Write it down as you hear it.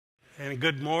and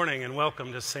good morning, and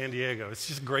welcome to San Diego. It's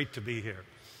just great to be here.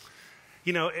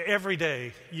 You know, every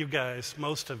day, you guys,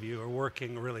 most of you, are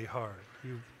working really hard.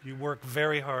 You work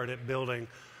very hard at building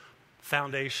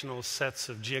foundational sets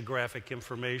of geographic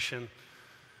information.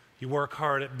 You work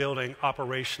hard at building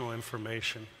operational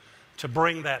information to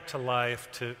bring that to life,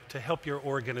 to help your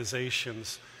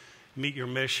organizations meet your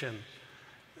mission.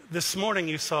 This morning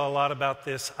you saw a lot about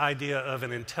this idea of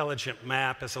an intelligent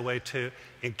map as a way to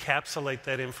encapsulate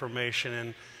that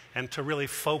information and to really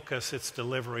focus its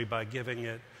delivery by giving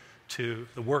it to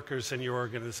the workers in your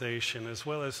organization as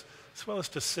well as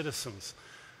to citizens.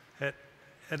 At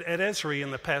Esri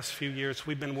in the past few years,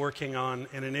 we've been working on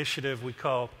an initiative we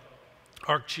call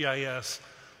ArcGIS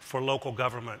for local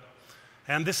government.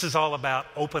 And this is all about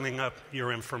opening up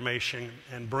your information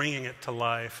and bringing it to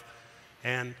life,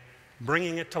 and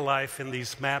bringing it to life in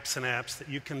these maps and apps that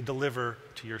you can deliver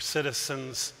to your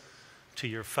citizens, to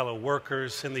your fellow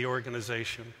workers in the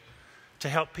organization, to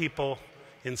help people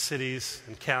in cities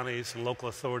and counties and local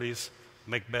authorities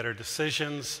make better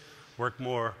decisions, work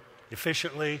more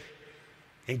efficiently,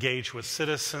 engage with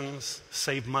citizens,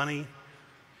 save money,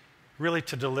 really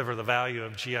to deliver the value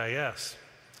of GIS.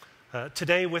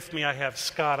 Today with me I have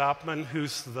Scott Oppmann,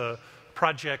 who's the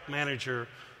project manager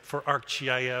for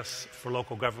ArcGIS for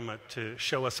local government, to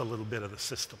show us a little bit of the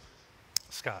system.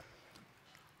 Scott.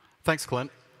 Thanks, Clint.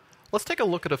 Let's take a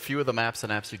look at a few of the maps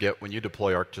and apps you get when you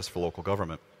deploy ArcGIS for local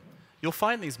government. You'll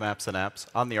find these maps and apps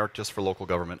on the ArcGIS for local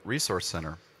government Resource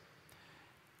Center.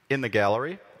 In the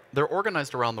gallery, they're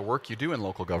organized around the work you do in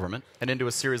local government and into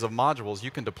a series of modules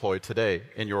you can deploy today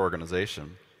in your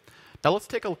organization. Now let's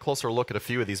take a closer look at a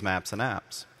few of these maps and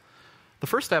apps. The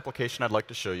first application I'd like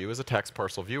to show you is a tax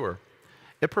parcel viewer.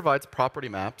 It provides property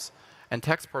maps and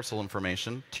tax parcel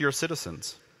information to your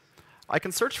citizens. I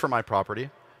can search for my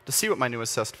property to see what my new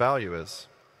assessed value is.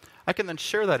 I can then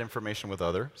share that information with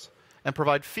others and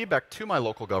provide feedback to my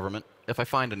local government if I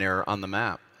find an error on the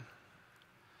map.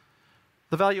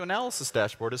 The value analysis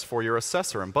dashboard is for your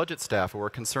assessor and budget staff who are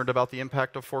concerned about the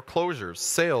impact of foreclosures,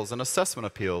 sales, and assessment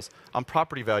appeals on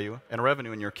property value and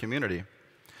revenue in your community.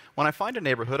 When I find a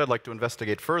neighborhood I'd like to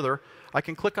investigate further, I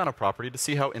can click on a property to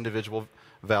see how individual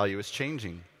value is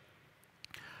changing.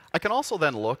 I can also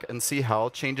then look and see how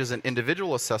changes in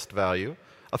individual assessed value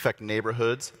affect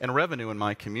neighborhoods and revenue in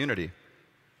my community.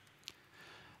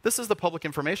 This is the Public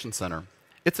Information Center.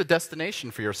 It's a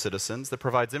destination for your citizens that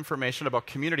provides information about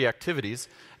community activities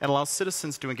and allows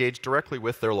citizens to engage directly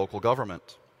with their local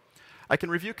government. I can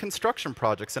review construction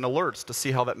projects and alerts to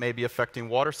see how that may be affecting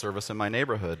water service in my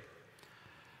neighborhood.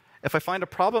 If I find a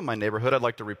problem in my neighborhood I'd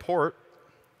like to report,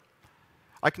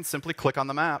 I can simply click on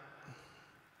the map,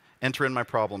 enter in my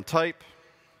problem type,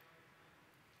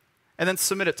 and then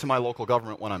submit it to my local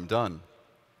government when I'm done.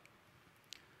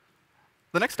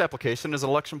 The next application is an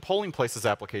election polling places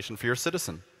application for your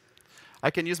citizen.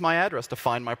 I can use my address to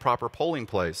find my proper polling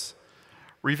place,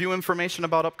 review information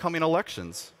about upcoming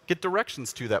elections, get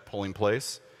directions to that polling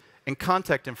place, and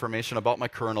contact information about my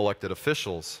current elected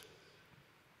officials.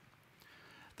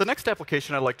 The next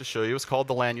application I'd like to show you is called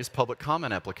the Land Use Public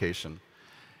Comment application.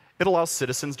 It allows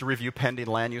citizens to review pending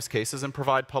land use cases and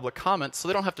provide public comments so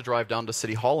they don't have to drive down to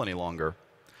City Hall any longer.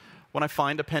 When I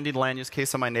find a pending land use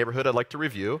case in my neighborhood I'd like to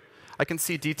review, I can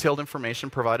see detailed information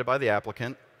provided by the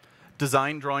applicant,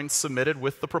 design drawings submitted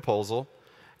with the proposal,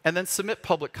 and then submit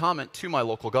public comment to my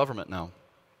local government now.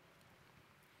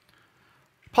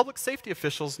 Public safety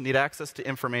officials need access to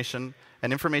information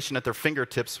and information at their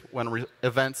fingertips when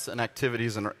events and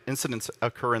activities and incidents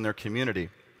occur in their community.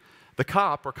 The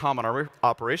COP, or Common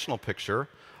Operational Picture,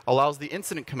 allows the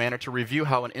incident commander to review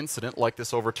how an incident, like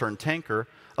this overturned tanker,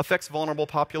 affects vulnerable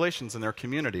populations in their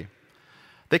community.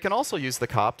 They can also use the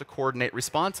COP to coordinate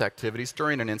response activities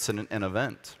during an incident and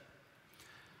event.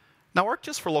 Now,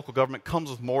 ArcGIS for local government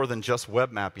comes with more than just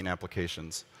web mapping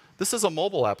applications. This is a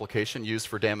mobile application used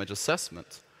for damage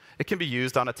assessment. It can be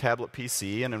used on a tablet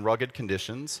PC and in rugged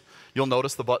conditions. You'll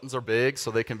notice the buttons are big,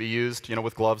 so they can be used,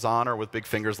 with gloves on or with big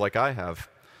fingers like I have.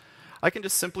 I can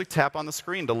just simply tap on the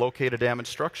screen to locate a damaged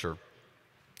structure,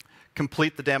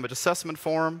 complete the damage assessment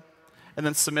form, and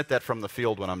then submit that from the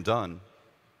field when I'm done.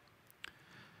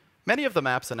 Many of the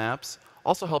maps and apps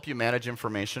also help you manage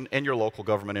information in your local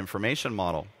government information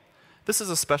model. This is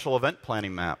a special event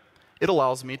planning map. It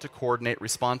allows me to coordinate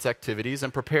response activities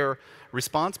and prepare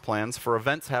response plans for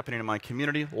events happening in my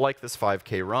community, like this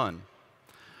 5K run.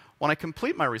 When I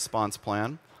complete my response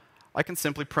plan, I can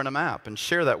simply print a map and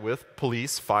share that with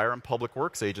police, fire, and public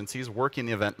works agencies working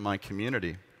the event in my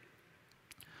community.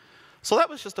 So that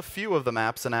was just a few of the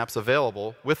maps and apps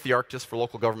available with the ArcGIS for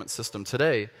local government system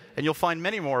today, and you'll find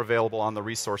many more available on the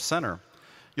Resource Center.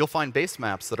 You'll find base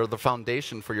maps that are the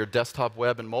foundation for your desktop,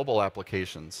 web, and mobile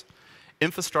applications.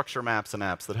 Infrastructure maps and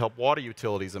apps that help water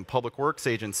utilities and public works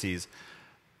agencies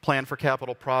plan for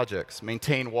capital projects,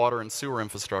 maintain water and sewer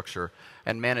infrastructure,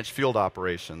 and manage field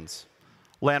operations.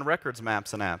 Land records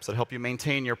maps and apps that help you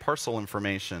maintain your parcel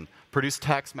information, produce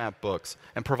tax map books,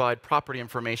 and provide property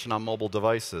information on mobile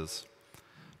devices.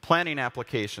 Planning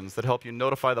applications that help you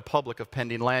notify the public of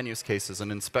pending land use cases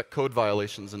and inspect code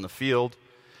violations in the field.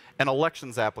 And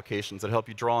elections applications that help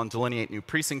you draw and delineate new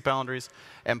precinct boundaries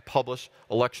and publish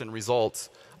election results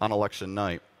on election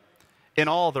night. In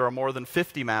all, there are more than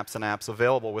 50 maps and apps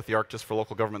available with the ArcGIS for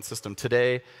Local Government system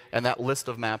today, and that list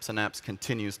of maps and apps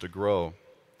continues to grow.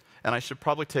 And I should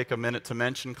probably take a minute to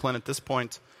mention, Clint, at this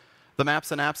point, the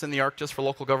maps and apps in the ArcGIS for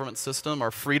Local Government system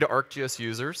are free to ArcGIS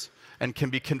users and can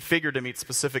be configured to meet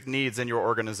specific needs in your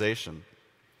organization.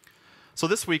 So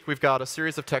this week, we've got a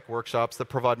series of tech workshops that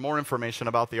provide more information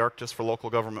about the ArcGIS for Local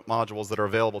Government modules that are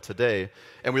available today,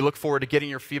 and we look forward to getting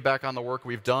your feedback on the work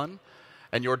we've done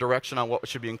and your direction on what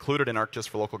should be included in ArcGIS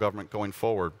for Local Government going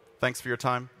forward. Thanks for your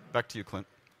time. Back to you, Clint.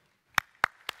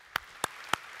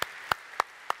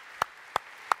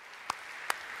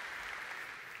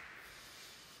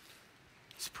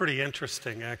 It's pretty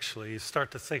interesting, actually. You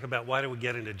start to think about why do we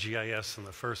get into GIS in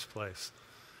the first place,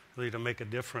 really to make a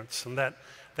difference. And that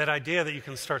idea that you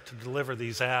can start to deliver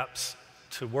these apps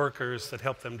to workers that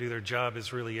help them do their job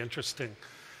is really interesting.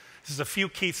 There's a few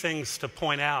key things to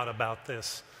point out about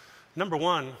this. Number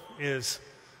one is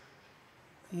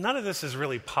none of this is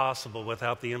really possible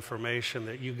without the information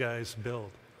that you guys build.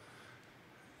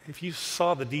 If you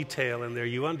saw the detail in there,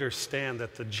 you understand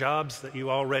that the jobs that you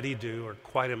already do are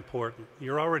quite important.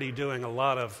 You're already doing a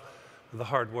lot of the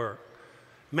hard work.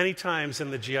 Many times in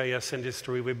the GIS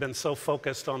industry, we've been so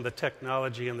focused on the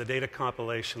technology and the data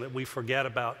compilation that we forget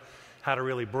about how to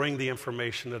really bring the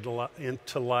information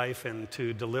into life and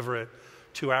to deliver it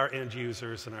to our end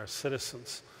users and our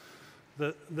citizens.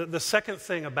 The second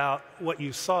thing about what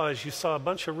you saw is you saw a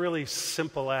bunch of really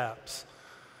simple apps.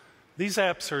 These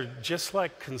apps are just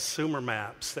like consumer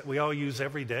maps that we all use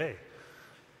every day.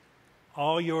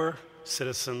 All your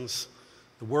citizens,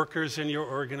 the workers in your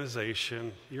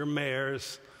organization, your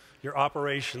mayors, your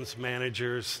operations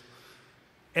managers,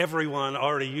 everyone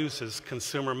already uses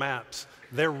consumer maps.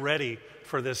 They're ready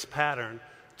for this pattern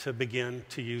to begin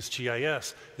to use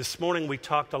GIS. This morning we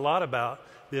talked a lot about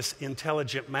this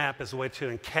intelligent map as a way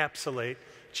to encapsulate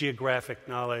geographic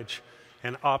knowledge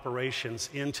and operations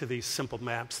into these simple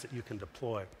maps that you can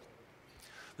deploy.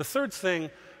 The third thing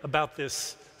about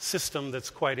this system that's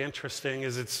quite interesting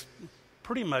is it's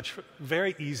pretty much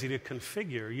very easy to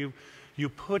configure. You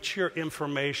put your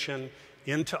information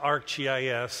into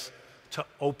ArcGIS to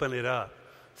open it up.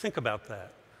 Think about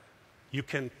that. You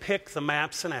can pick the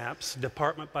maps and apps,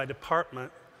 department by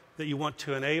department, that you want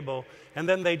to enable, and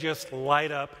then they just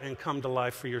light up and come to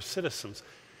life for your citizens.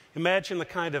 Imagine the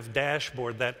kind of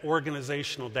dashboard, that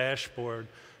organizational dashboard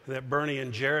that Bernie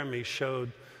and Jeremy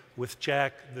showed with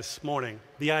Jack this morning.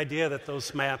 The idea that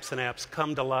those maps and apps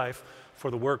come to life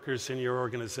for the workers in your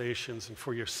organizations and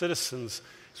for your citizens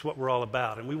is what we're all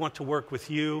about. And we want to work with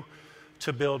you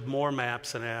to build more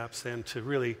maps and apps and to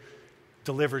really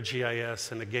deliver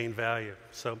GIS and to gain value.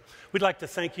 So we'd like to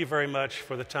thank you very much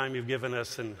for the time you've given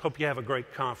us and hope you have a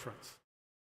great conference.